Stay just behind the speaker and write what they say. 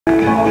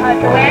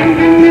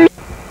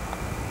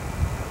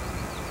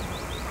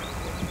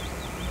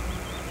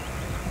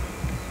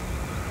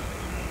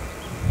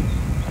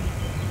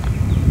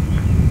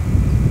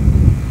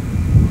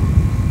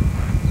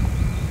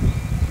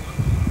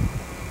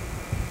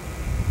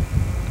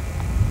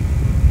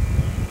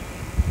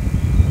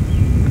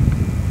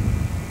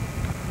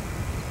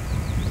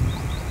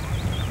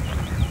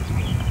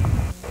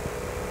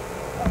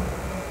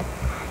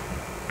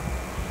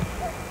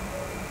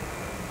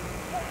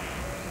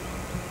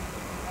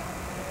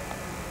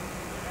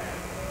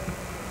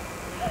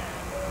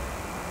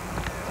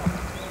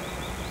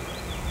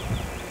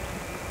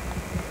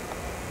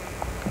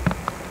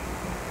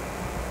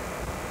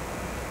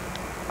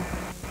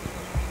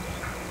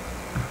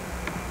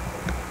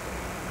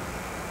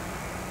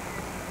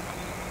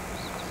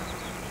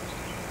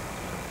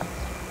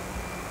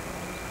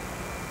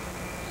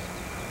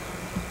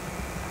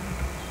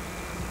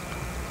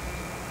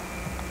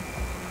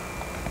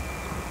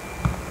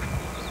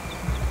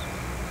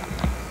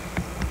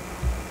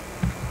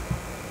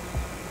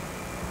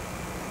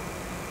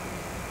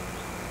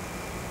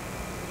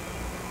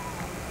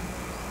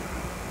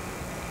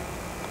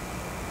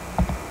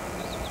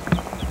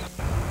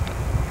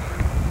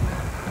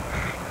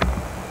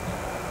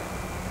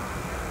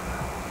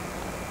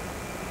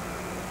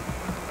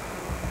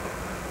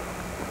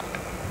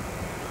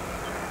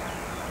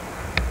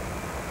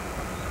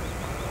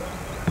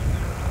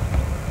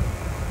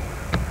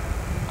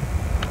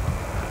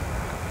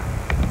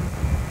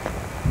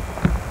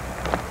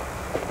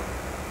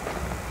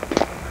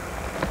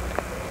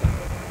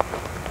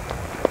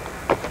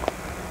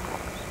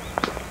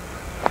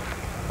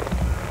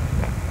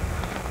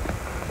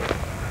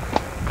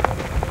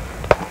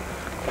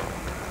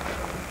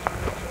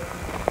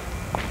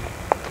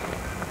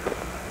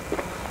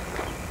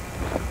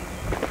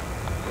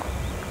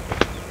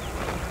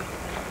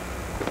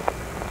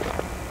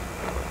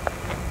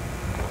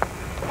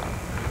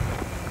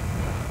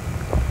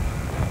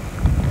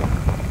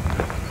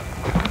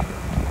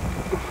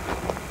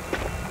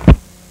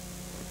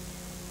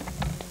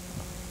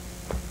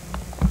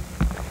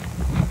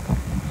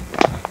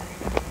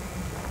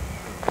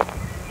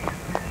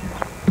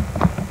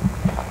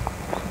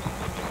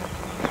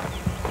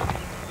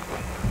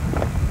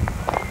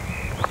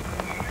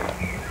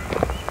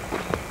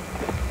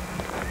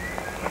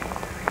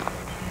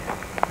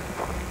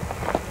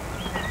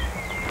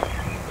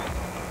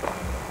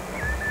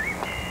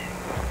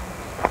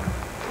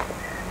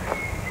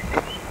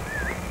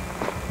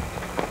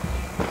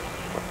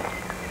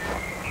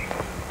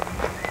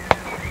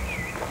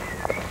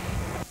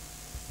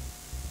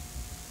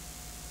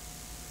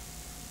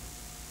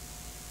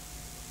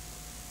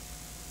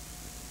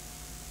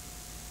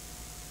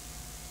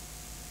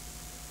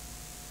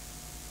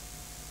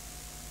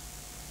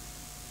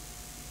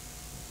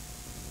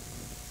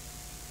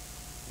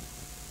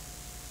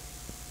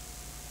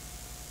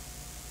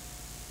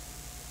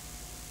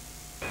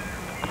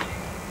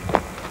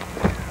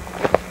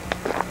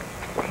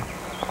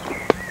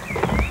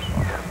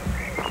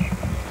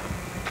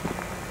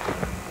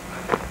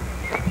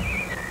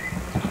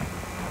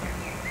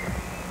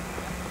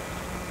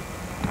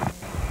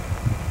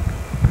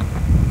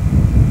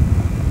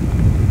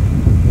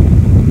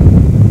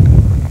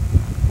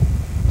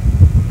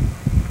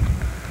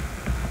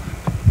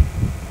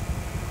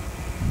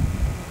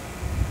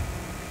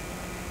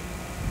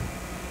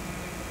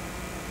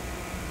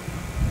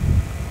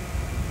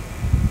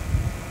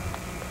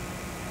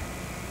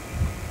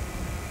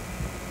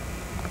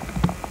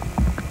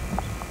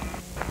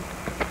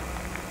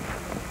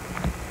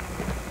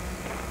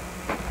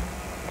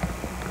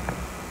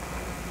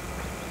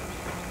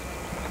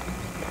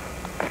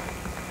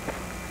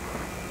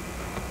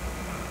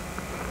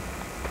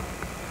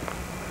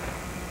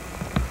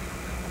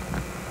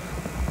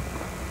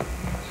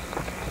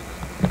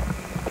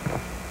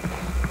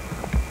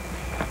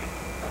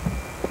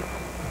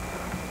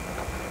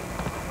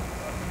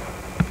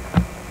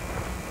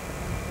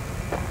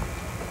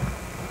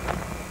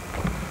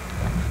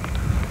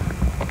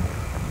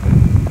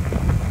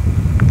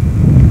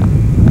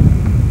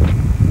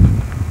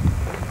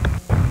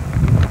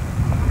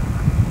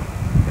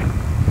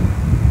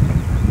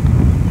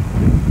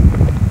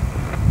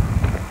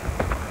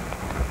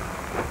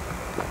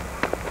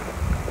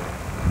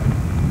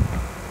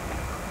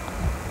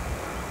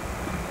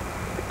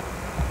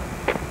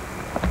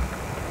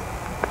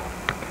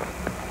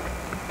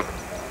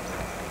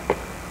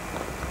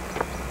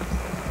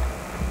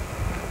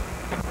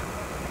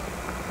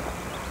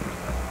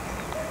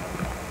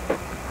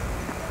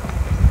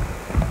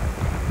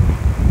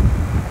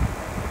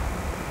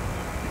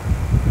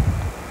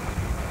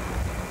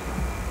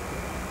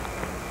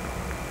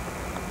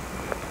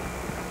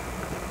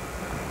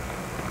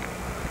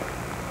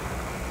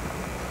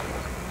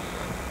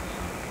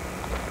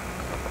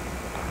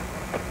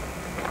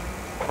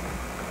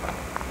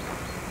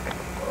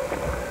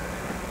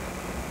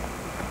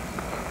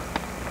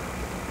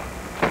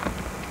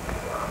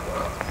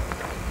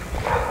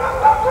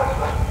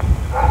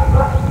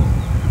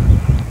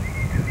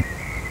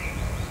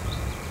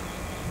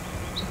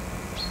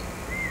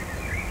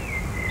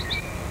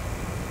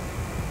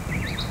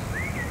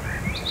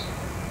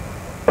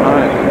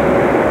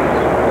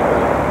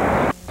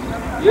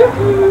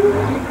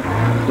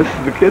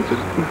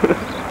kitchen.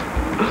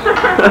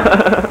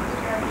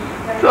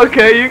 It's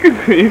okay, you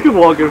can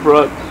walk in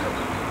front.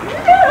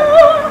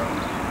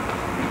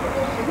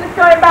 Just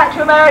going back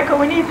to America,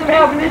 we need some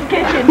help in this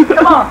kitchen.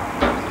 Come on.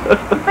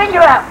 Finger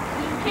out.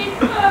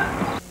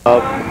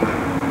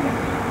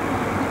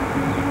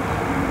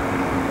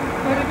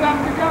 Photograph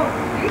the dog.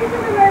 These are the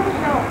way we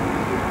go.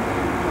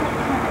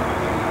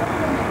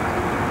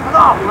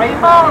 Look, 3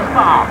 miles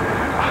far.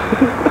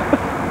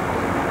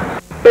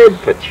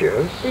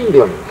 Bedfordshire,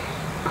 England.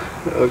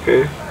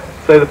 Okay.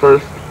 Say the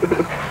first,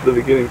 the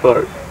beginning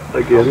part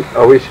again.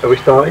 Are we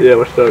starting? Yeah,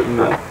 we're starting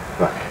now.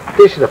 Right.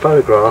 This is a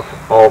photograph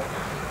of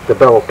the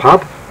Bell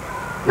Pub.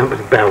 No,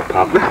 the Bell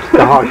Pub.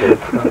 Started.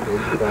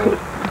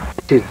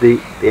 This is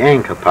the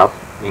Anchor Pub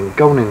in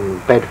Golden,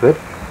 Bedford.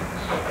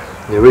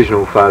 The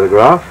original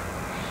photograph.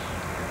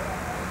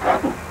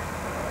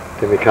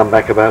 Then we come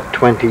back about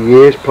 20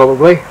 years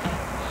probably.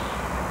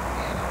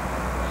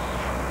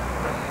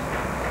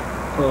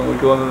 Oh, we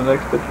go on to the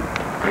next picture.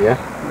 Yeah.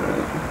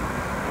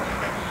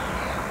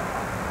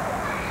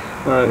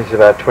 Alright. This is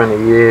about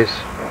 20 years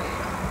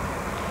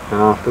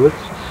afterwards.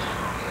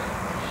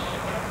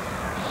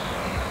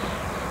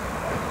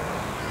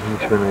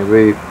 That's when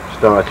they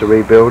started to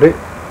rebuild it.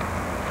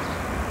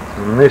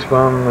 And this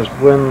one was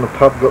when the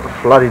pub got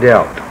flooded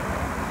out.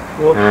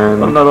 Whoops,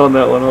 and I'm not on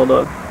that one, hold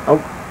on.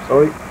 Oh,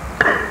 sorry.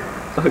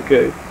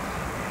 Okay.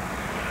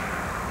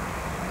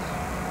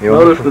 You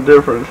Notice the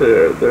difference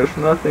here. There's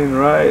nothing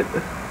right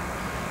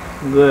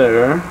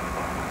there.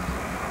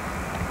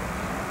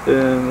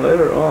 Then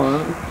later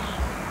on,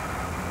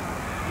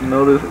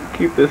 notice,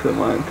 keep this in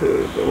mind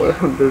too.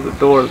 There's a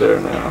door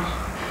there now.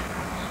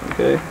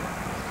 Okay?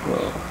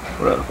 Well,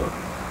 radical.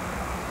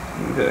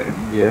 Okay.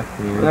 Yeah.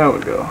 There we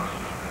go.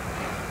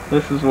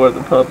 This is where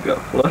the pub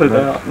got flooded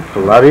out.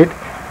 Flooded,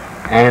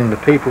 and the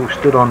people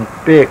stood on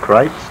beer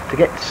crates to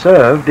get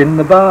served in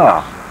the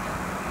bar.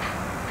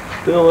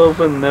 Still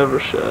open, never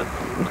shut.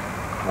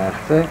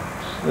 That's it.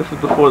 This is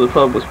before the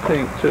pub was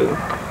pink too.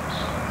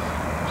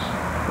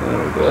 There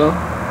we go.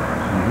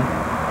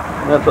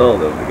 That's all of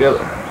them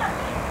together.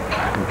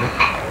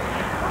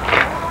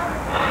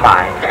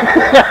 Fine.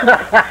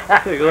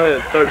 Hey, go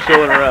ahead, start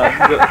showing around.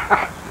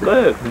 Go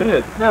ahead, go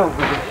ahead. No, we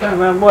can turn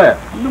around where?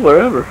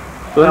 Wherever.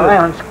 Go No,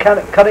 ahead. hang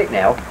on, cut it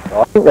now.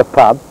 I think the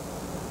pub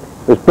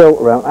was built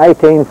around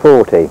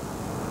 1840.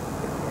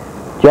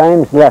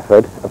 James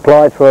Lefford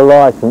applied for a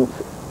licence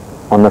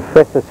on the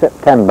 5th of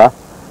September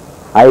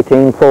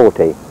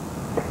 1840,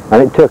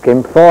 and it took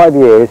him 5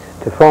 years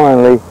to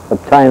finally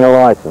obtain a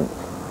licence.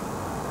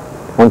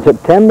 On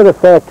September the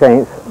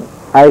 13th,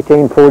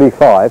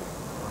 1845,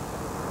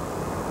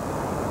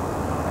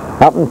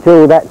 up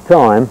until that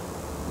time,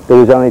 there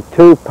was only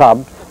 2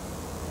 pubs,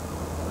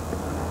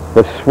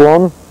 the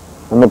Swan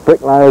and the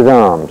Bricklayers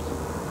Arms.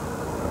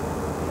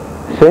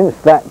 Since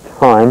that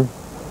time,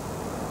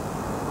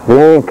 the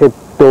Anchor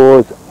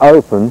doors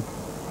open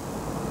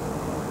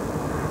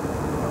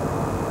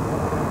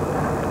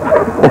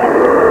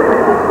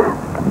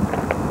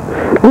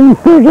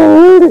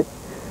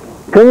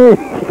Can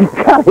you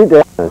cut it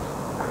down?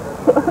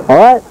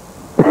 Alright?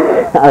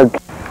 Okay.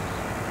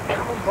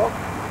 Come on, Bob.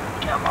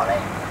 Come on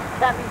in.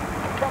 Sammy,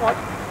 come on.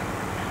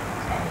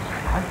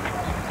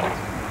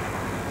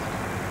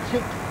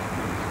 Sit.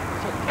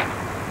 Sit.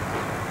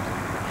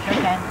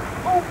 Shake hands.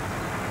 Oh.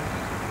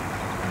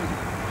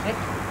 Sit.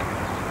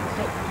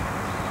 Sit.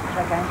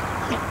 Shake hands.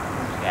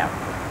 Yeah.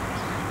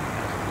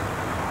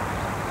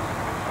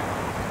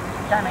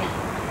 Sammy,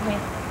 come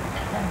here.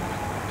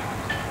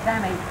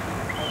 Sammy.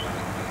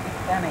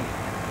 Sammy,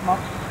 come on.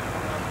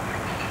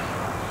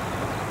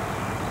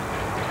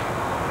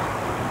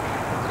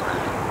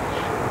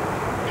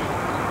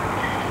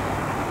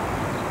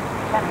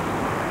 Sammy.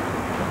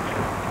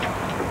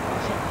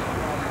 Sit.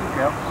 Good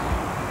girl.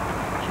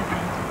 Shake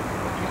hands.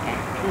 Shake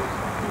hands. No.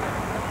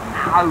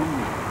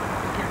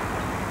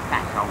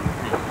 That's old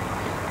thing.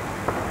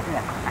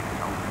 Yeah,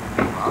 that's old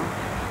thing.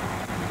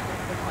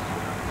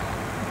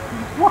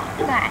 What's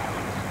that?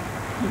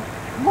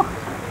 What?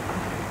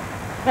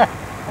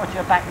 What's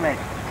your back leg?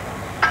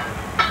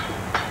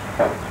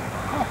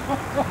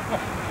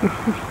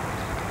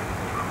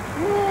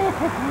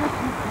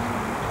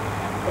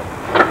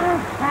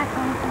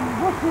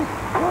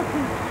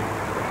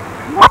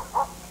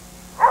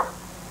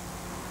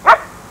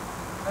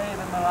 Leave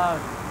him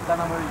alone. Don't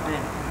know where he's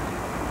been.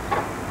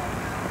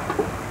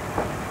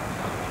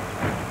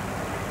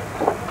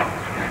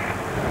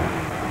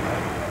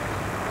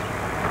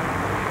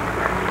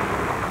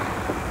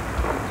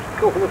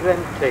 Call was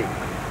empty.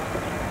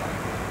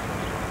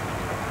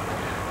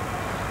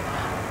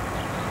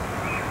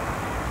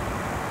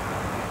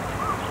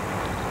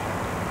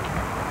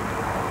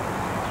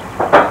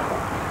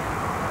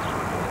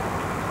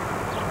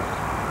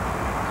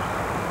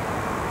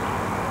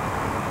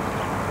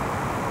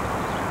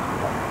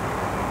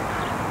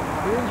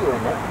 You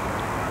enjoying that?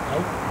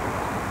 Hey?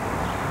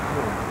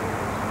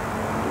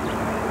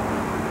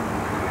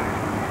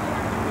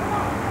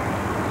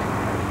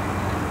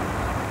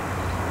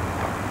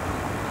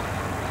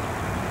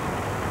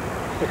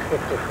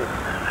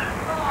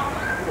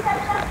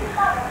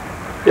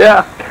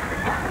 Yeah.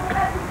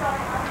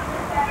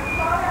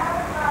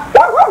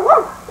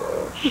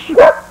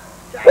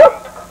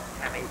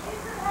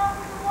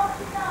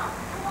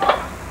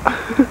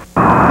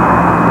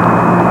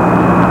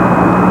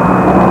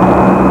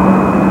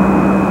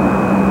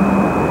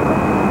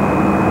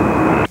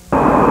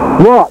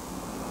 What?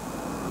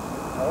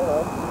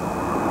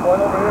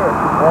 Point over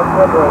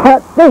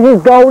here. This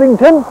is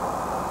Goldington.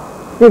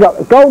 You've got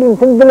the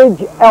Goldington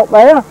village out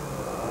there.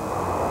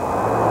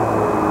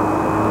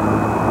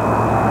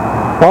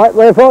 Right,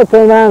 well if I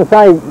turn around and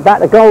say back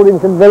to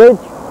Goldington village,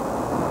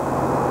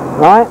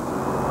 right,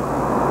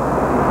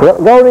 you've got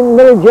the Goldington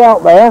village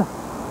out there.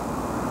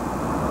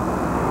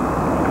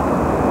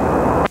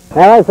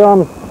 Now as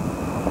I'm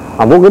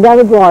walking down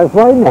the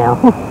driveway now.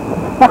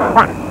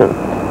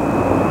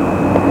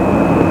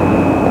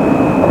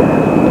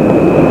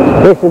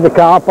 This is the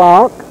car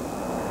park,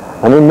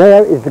 and in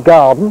there is the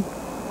garden.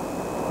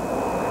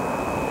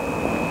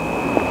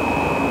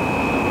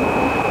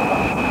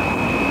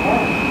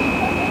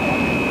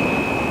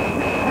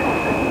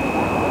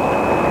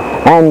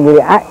 And we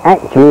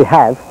actually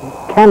have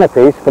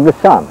canopies for the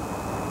sun.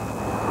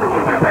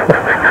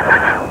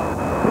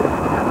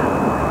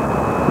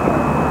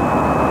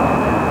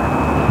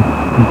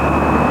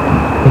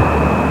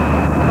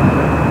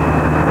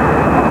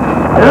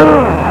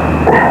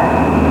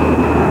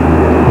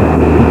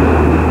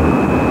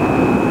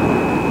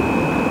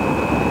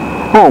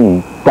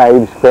 And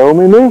Dave's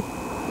filming me,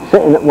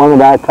 sitting at one of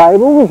our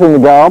tables in the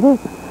garden.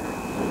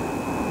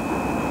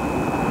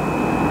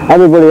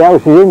 Everybody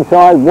else is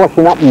inside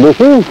washing up the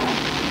dishes.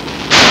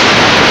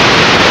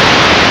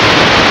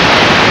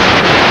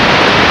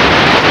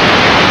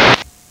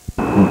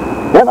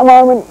 At the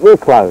moment we're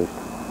closed.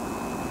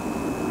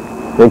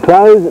 We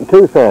close at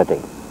 2:30.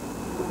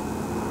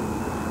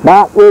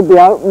 But we'll be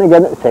open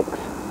again at 6.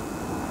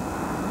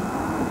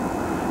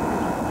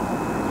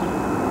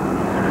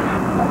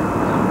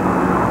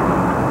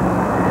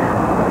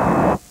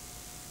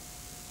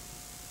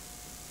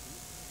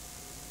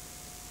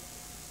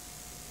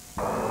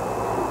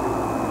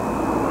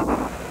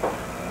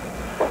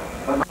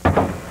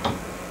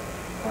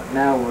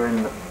 Now we're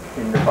in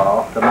the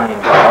bar, the main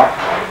bar.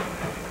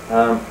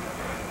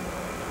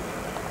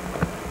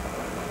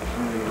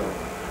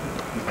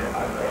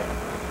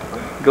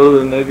 Go to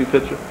the Navy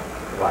picture.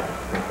 Right.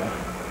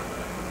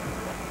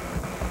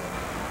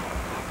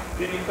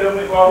 Did you film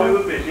it while we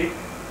were busy?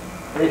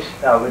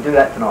 We'll do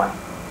that tonight.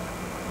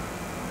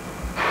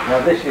 Now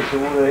this is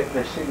all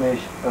the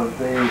signage of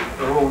the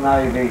Royal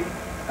Navy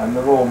and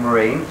the Royal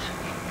Marines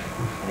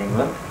in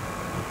England.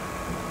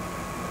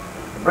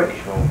 The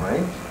British Royal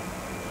Marines.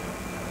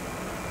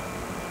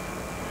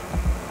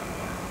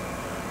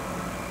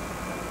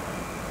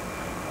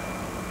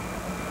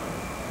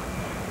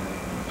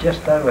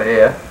 Just over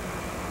here,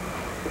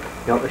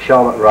 you've got the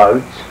Charlotte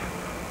Rhodes,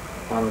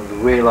 one of the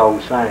real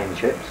old sailing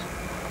ships.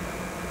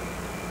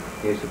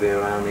 Used to be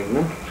around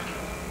England.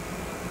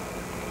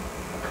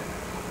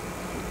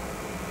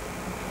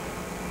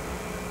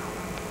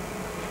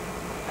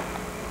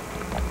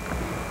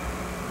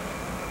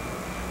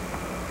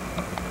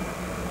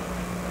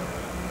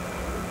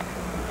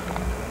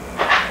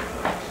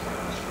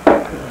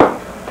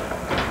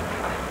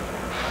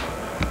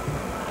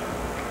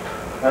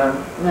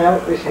 Now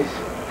this is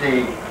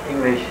the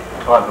English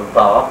type of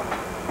bar,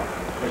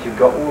 which you've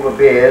got all the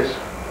beers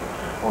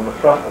on the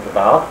front of the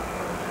bar,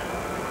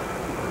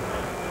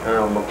 and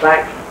on the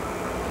back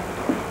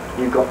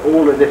you've got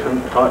all the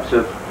different types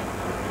of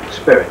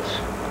spirits.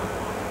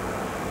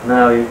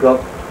 Now you've got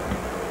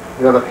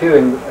a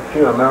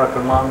few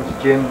American ones,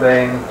 Jim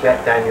Beam,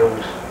 Jack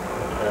Daniels,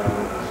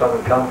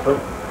 Southern Comfort,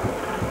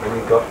 and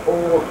you've got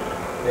all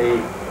the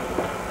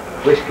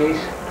whiskies,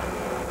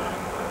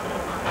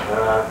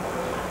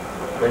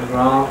 Glen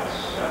Grants,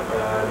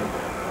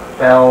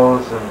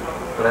 Bells and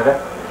whatever.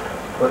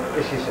 But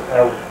this is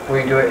how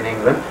we do it in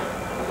England.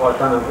 Well, I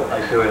don't know what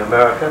they do in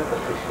America, but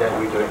this is how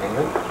we do it in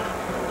England.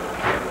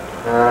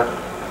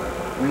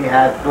 We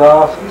have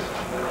glasses,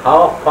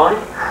 half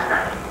pints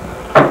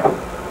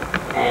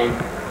and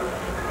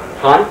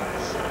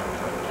pints.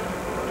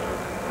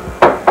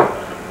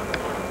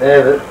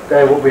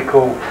 They're what we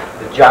call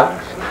the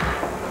jugs.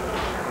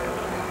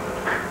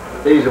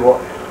 These are what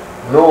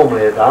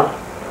normally are done.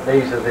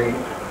 These are the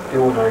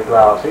ordinary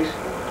glasses.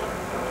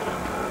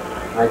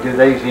 They do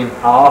these in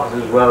halves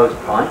as well as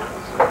pints.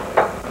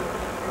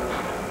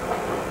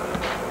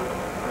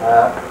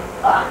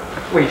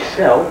 We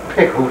sell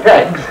pickled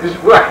eggs as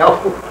well.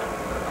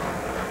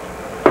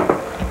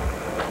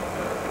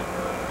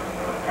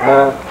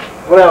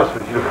 What else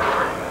would you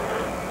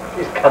like?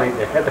 Just cut it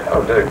there,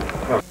 that'll do.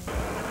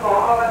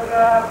 I'll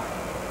have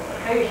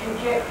fish and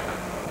chips.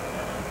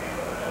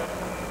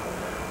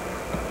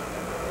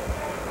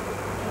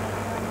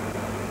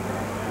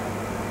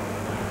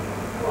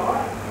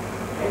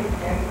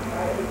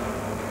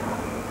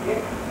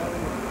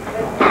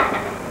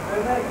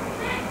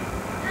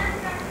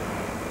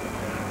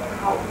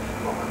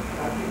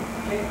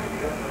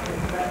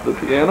 The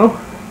piano.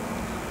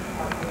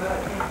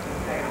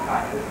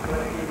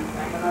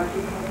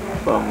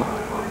 some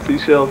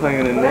seashells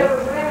hanging in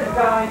nets.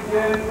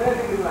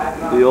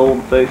 The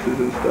old faces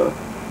and stuff.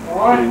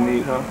 Pretty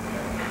neat, huh?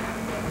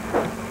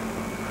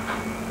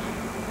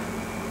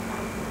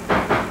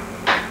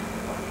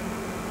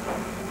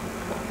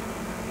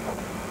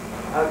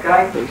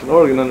 Okay. There's an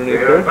organ underneath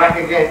We're there. back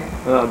again.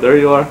 Oh, there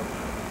you are.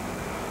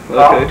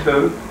 Part Okay.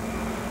 2.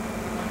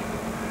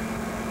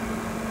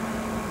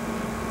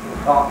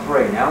 Part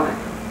 3 now, isn't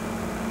it?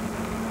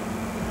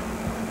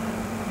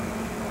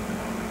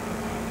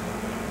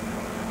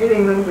 In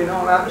England, we're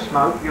not allowed to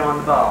smoke behind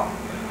the bar.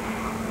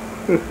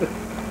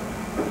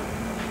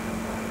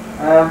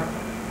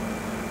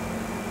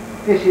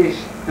 This is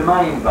the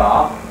main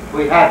bar.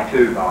 We have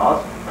 2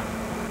 bars.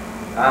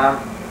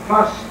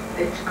 Plus,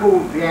 it's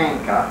called the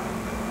anchor,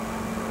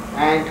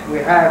 and we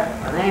have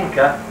an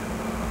anchor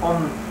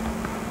on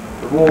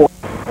the wall,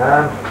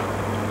 and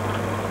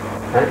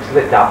it's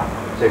lit up,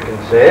 so you can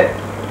see it.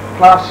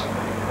 Plus,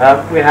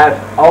 we have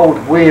old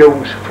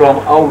wheels from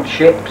old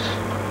ships,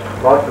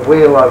 like the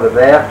wheel over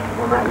there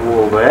on that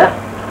wall there,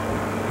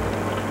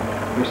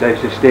 which they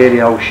used to steer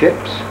the old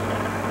ships.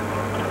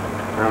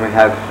 And we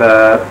have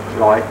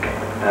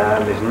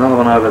there's another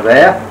one over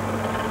there.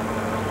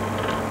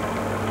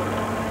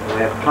 We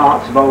have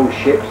parts of old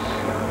ships,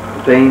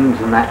 beams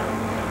and that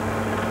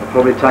are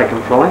probably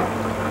taken from it.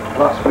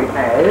 Plus we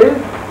have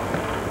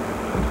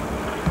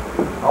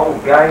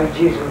old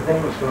gauges and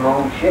things from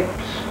old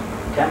ships,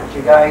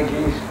 temperature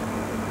gauges.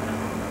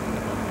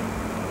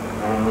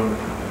 And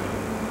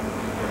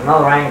there's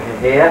another anchor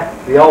here,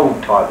 the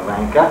old type of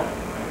anchor.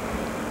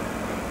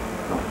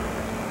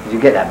 Did you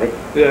get that bit?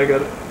 Yeah, I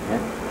got it. Yeah.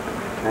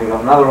 And you've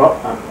got another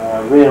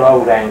real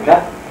old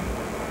anchor.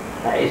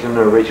 That is an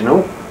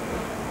original.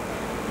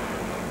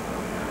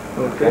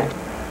 Okay.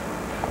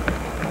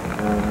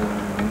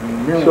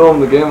 No. Show them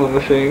the gambling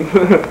machine.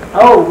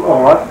 Oh,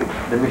 alright,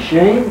 the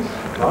machines,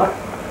 right.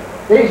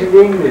 These are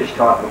the English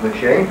type of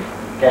machine,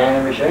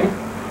 gambling machine.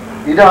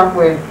 You don't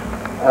win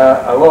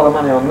a lot of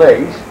money on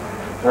these.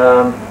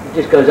 It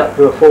just goes up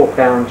to a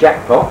 £4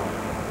 jackpot.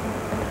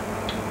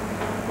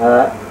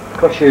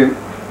 Costs you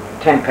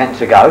 10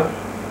 pence a go.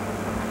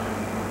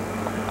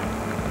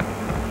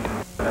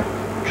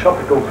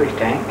 Tropical fish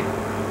tank.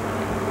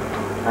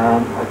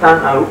 I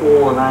don't know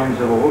all the names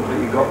of all, but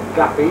you've got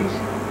guppies,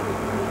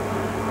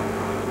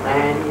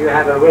 and you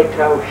have a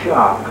red-tailed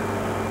shark,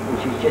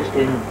 which is just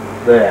in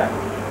there.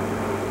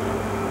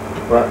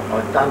 But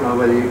I don't know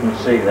whether you can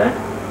see that.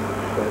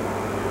 But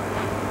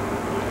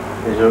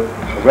there's a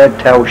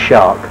red-tailed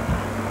shark.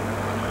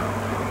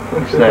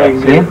 It's there.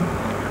 See him?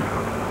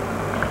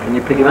 Can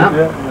you pick him up?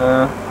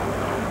 Yeah.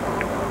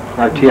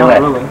 No, to your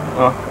left. Really.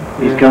 Oh,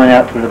 He's yeah. coming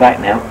out to the back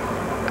now.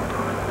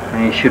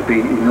 And he should be,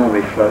 he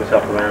normally floats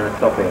up around the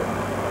top here. I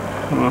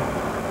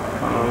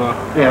don't know.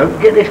 Yeah,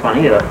 get this one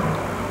here, look.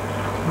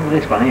 Look at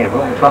this one here,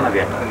 right in front of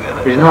you. I get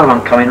it. There's another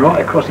one coming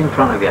right across in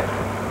front of you.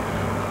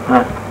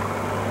 Right.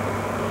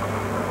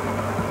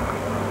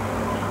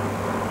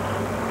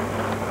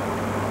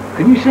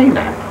 Can you see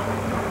that?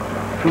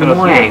 Can From I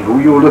my see it? angle,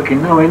 you're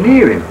looking nowhere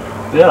near him.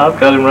 Yeah, I've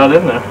got him right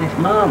in there. It's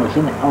marvellous,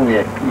 isn't it? Oh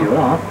yeah, you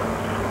are.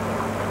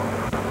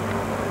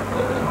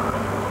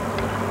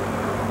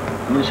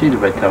 You see the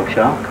red-tailed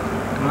shark?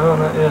 No,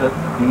 not yet.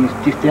 He's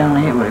just down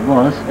here where he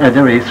was.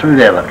 There he is, through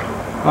there, look.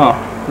 Oh,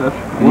 that's...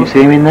 Can you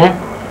see him in there?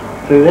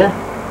 Through there?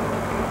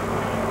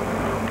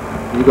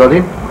 You got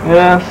him?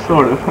 Yeah,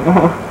 sort of. I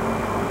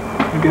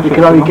guess You I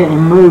could only can. get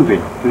him moving,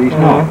 but he's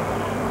not.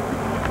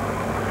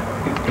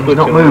 He's not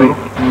twitching a moving.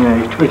 little. Yeah,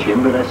 he's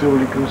twitching, but that's all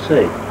you can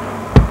see.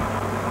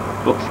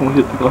 But someone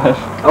hit the glass.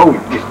 Oh, you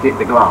just hit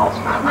the glass.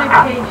 No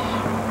fish.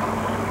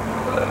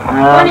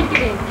 Um,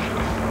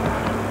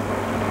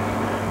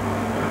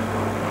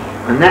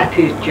 and that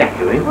is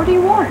Jacqueline. What do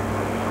you want?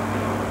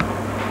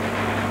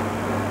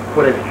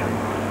 Whatever you want.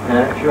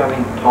 If you're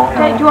having time.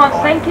 Okay, do you want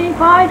steak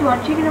pie? Do you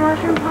want chicken and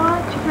mushroom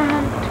pie? Chicken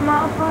and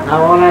tomato pie? No,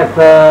 I'll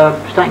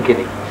have steak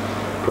kidney,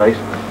 please.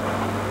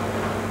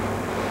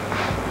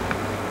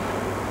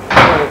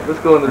 Alright, let's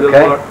go into the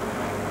Okay. other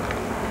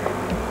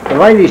bar. The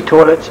ladies'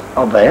 toilets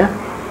are there.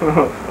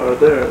 Or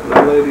there,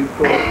 the ladies'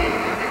 toilet.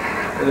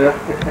 Yeah.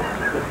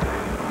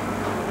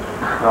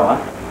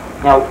 Right.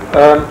 Now,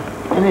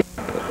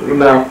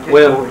 Now,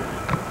 when?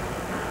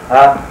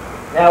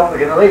 now we're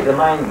going to leave the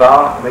main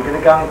bar and we're going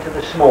to go into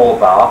the small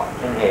bar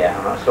in here.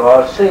 So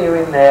I'll see you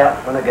in there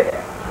when I get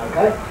there.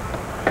 Okay?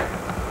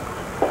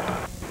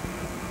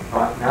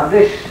 Right, now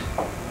this...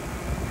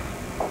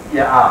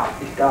 Yeah,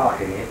 it's dark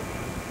in here.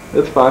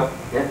 It's fine.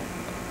 Yeah?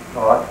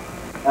 Alright.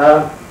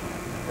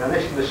 Now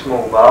this is the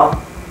small bar.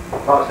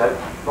 Like I said,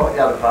 like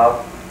the other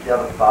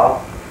bar.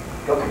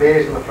 Got the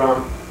beers in the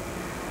front,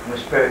 and the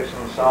spirits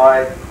on the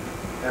side,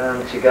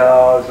 and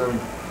cigars and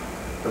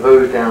the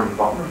booze down the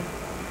bottom.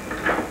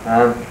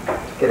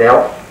 Get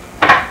out.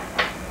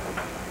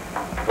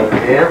 Over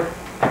here.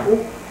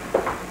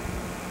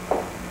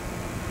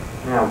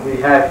 Now we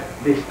have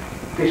this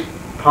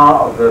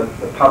part of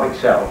the pub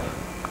itself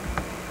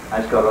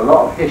has got a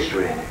lot of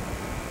history in it.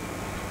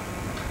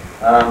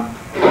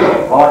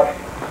 Like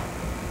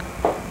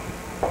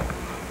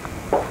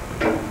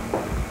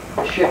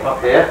ship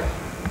up here.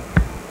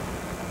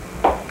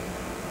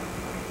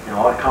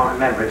 No, I can't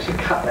remember. It's a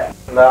cutlet.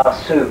 La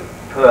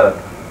Superb.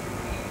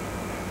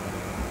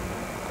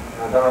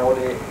 I don't know what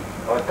it.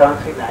 I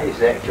don't think that is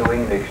the actual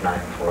English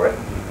name for it.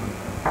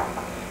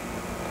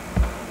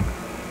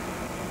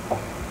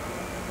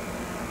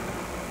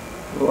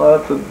 Well,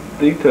 that's a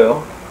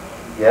detail.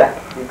 Yeah.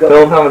 You've got. Tell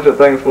them how much that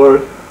thing's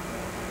worth.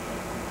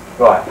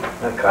 Right.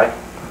 Okay.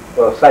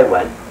 Well, say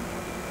when.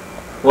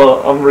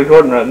 Well, I'm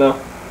recording right now.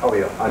 Oh,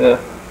 yeah. Okay. Yeah.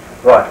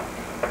 Right.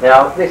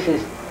 Now this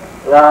is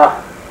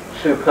La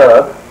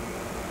Superb,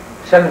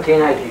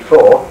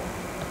 1784.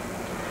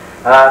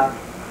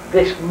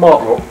 This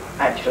model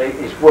actually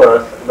is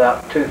worth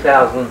about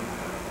 2,000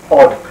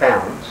 odd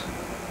pounds.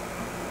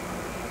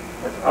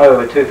 That's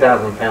over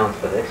 2,000 pounds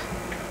for this.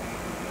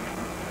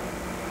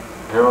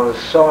 And on the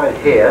side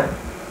here,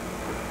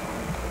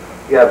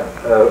 you have.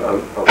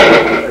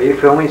 Are you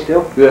filming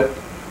still? Yeah.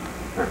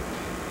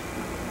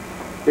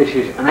 This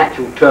is an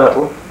actual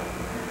turtle,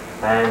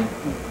 and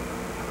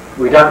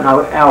we don't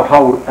know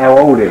how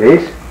old it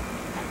is,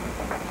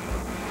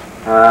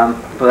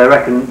 but I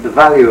reckon the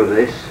value of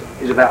this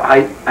is about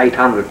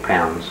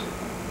 £800.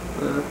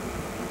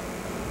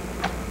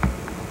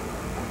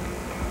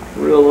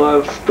 Real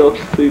live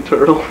stuffed sea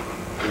turtle.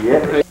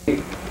 Yeah.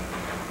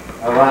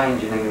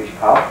 Arrange in English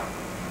pub.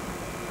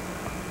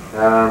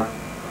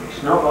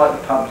 It's not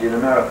like the pubs in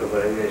America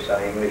where they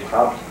say English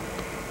pubs.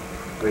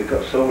 We've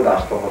got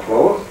sawdust on the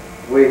floors.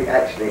 We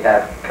actually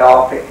have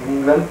carpet in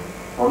England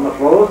on the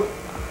floors.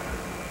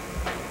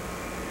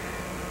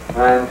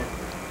 And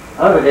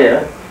over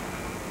here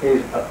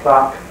is a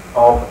pluck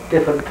of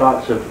different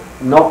types of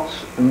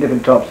knots and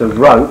different types of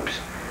ropes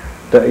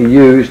that are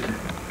used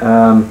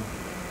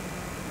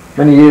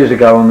many years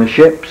ago on the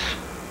ships,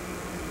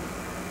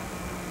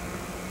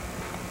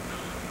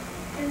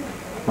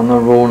 on the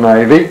Royal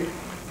Navy.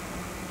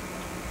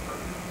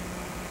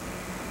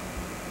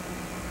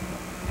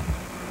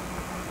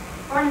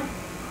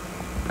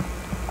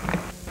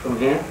 From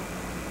here.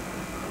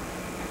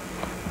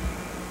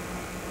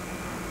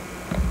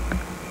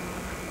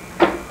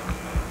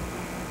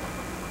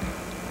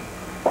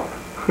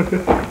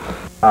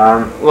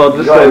 Well,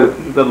 just say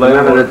the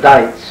remember landlord. the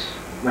dates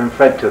when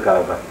Fred took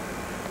over.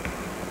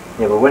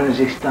 Yeah, but when does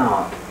he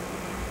start?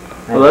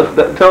 Well,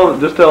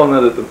 just tell them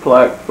that it's a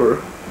plaque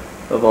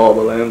of all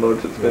the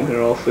landlords that's been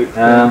here all 6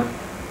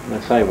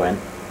 Let's say when.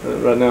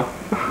 right now.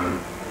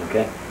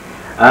 Okay.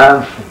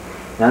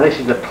 Now this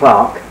is the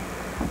plaque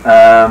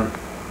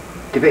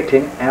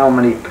depicting how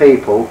many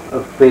people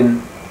have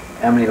been,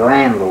 how many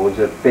landlords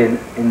have been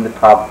in the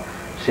pub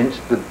since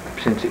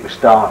it was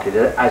started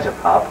as a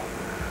pub,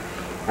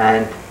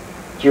 and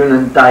June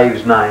and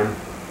Dave's name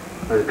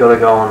has got to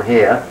go on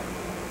here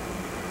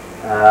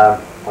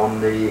on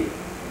the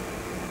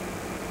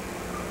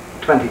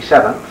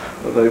 27th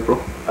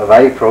Of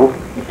April.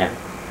 yeah.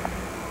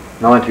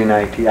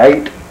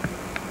 1988,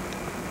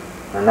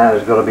 and that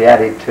has got to be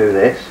added to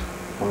this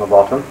on the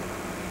bottom.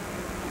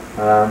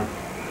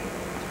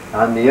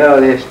 And the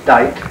earliest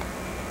date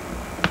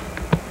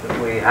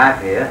that we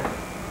have here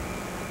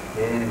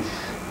is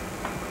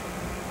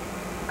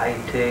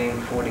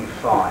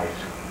 1845,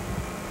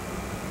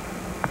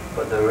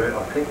 but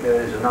I think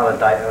there is another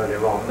date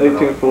earlier on.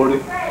 1840.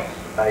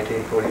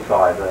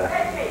 1845 there.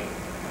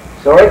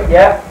 Sorry?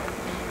 Yeah?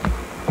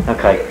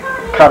 Okay,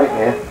 cut it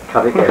here,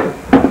 because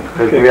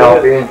Okay, we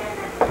are being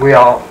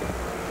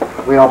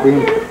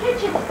Get the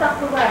kitchen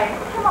stuff away.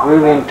 Come on.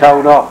 we're being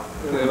told off.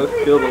 Yeah, let's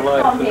kill the Come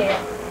lights. here.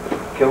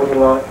 Kill the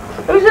light.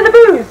 Who's in the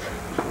booze?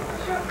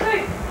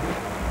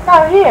 No,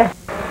 here.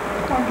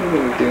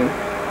 Again.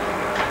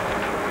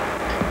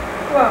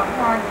 Well,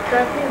 I'm